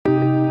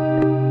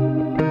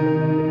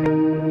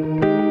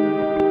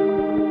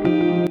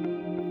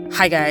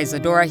Hi guys,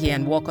 Adora here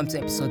and welcome to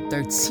episode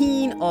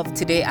 13 of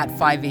Today at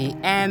 5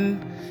 a.m.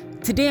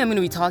 Today I'm going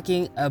to be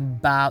talking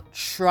about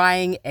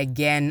trying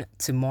again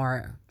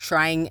tomorrow.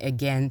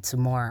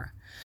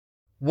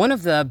 One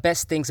of the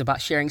best things about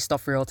sharing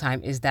stuff real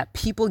time is that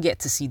people get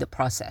to see the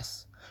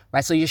process,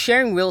 right? So you're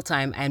sharing real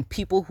time and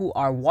people who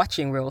are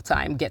watching real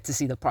time get to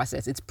see the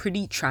process. It's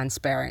pretty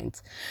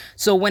transparent.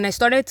 So when I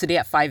started Today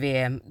at 5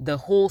 a.m., the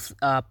whole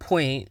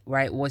point,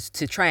 right, was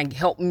to try and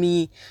help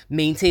me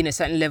maintain a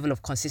certain level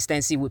of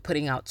consistency with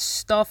putting out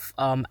stuff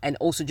and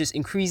also just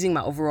increasing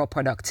my overall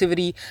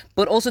productivity,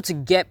 but also to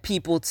get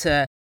people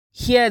to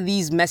hear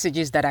these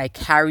messages that I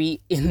carry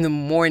in the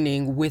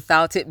morning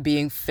without it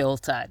being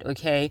filtered,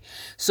 okay?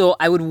 So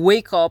I would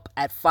wake up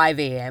at 5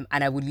 a.m.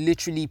 and I would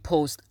literally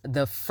post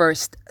the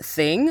first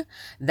thing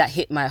that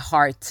hit my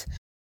heart.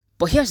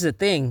 But here's the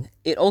thing,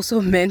 it also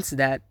meant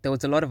that there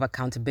was a lot of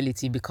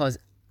accountability because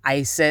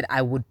I said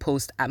I would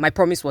post, my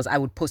promise was I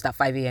would post at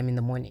 5 a.m. in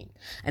the morning.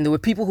 And there were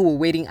people who were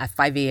waiting at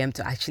 5 a.m.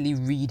 to actually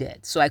read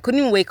it. So I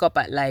couldn't wake up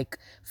at like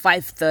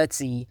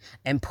 5:30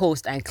 and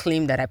post and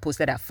claim that I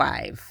posted at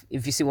 5,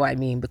 if you see what I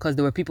mean, because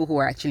there were people who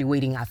were actually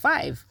waiting at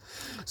 5.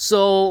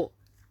 So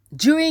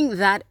during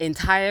that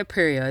entire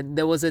period,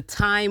 there was a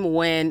time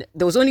when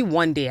there was only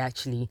one day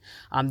actually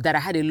that I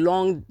had a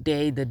long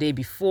day the day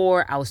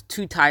before. I was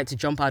too tired to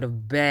jump out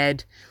of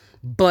bed,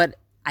 but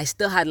I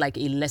still had like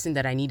a lesson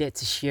that I needed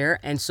to share.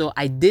 And so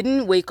I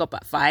didn't wake up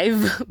at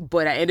 5,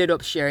 but I ended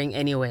up sharing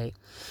anyway.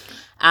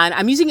 And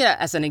I'm using it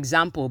as an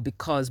example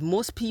because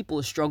most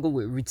people struggle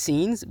with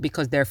routines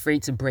because they're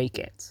afraid to break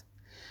it.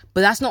 But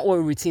that's not what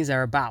routines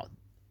are about.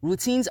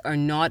 Routines are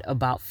not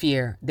about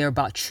fear. They're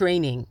about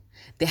training.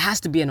 There has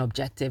to be an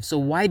objective. So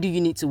why do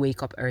you need to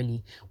wake up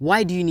early?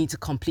 Why do you need to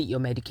complete your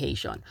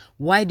medication?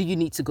 Why do you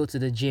need to go to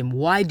the gym?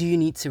 Why do you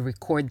need to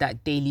record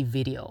that daily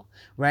video,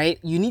 right?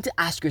 You need to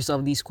ask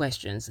yourself these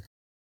questions.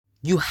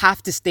 You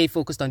have to stay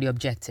focused on the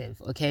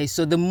objective, okay?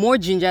 So the more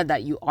ginger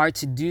that you are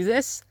to do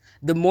this,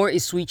 the more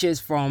it switches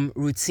from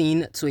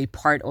routine to a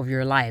part of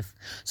your life.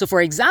 So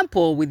for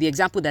example, with the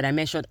example that I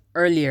mentioned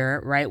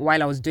earlier, right,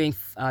 while I was doing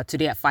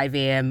Today at 5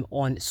 a.m.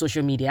 on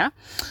social media,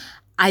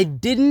 I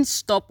didn't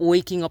stop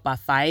waking up at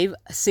 5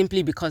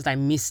 simply because I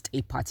missed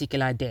a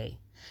particular day.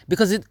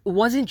 Because it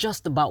wasn't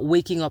just about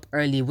waking up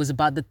early, it was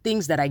about the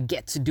things that I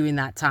get to do in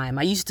that time.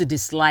 I used to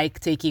dislike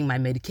taking my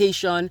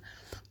medication,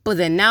 but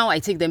then now I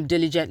take them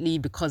diligently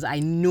because I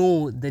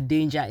know the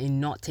danger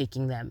in not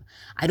taking them.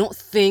 I don't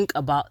think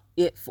about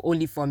it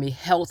only from a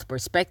health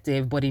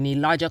perspective, but in a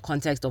larger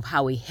context of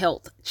how a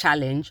health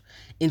challenge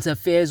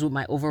interferes with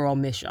my overall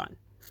mission.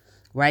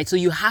 Right? So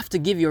you have to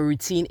give your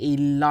routine a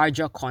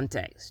larger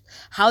context.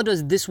 How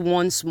does this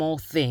one small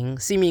thing,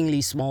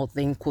 seemingly small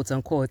thing, quote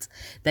unquote,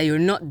 that you're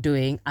not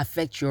doing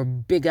affect your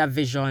bigger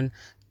vision,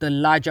 the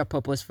larger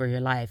purpose for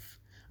your life?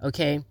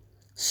 Okay?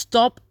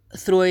 Stop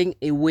throwing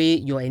away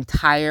your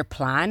entire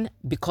plan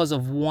because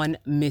of one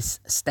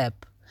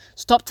misstep.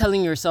 Stop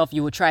telling yourself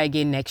you will try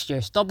again next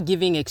year. Stop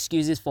giving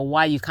excuses for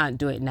why you can't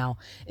do it now.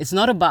 It's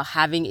not about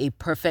having a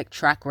perfect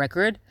track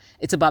record.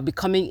 It's about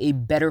becoming a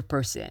better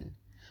person.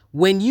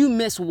 When you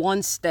miss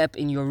one step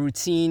in your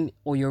routine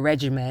or your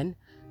regimen,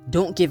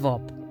 don't give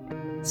up.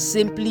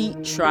 Simply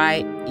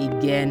try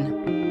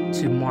again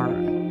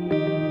tomorrow.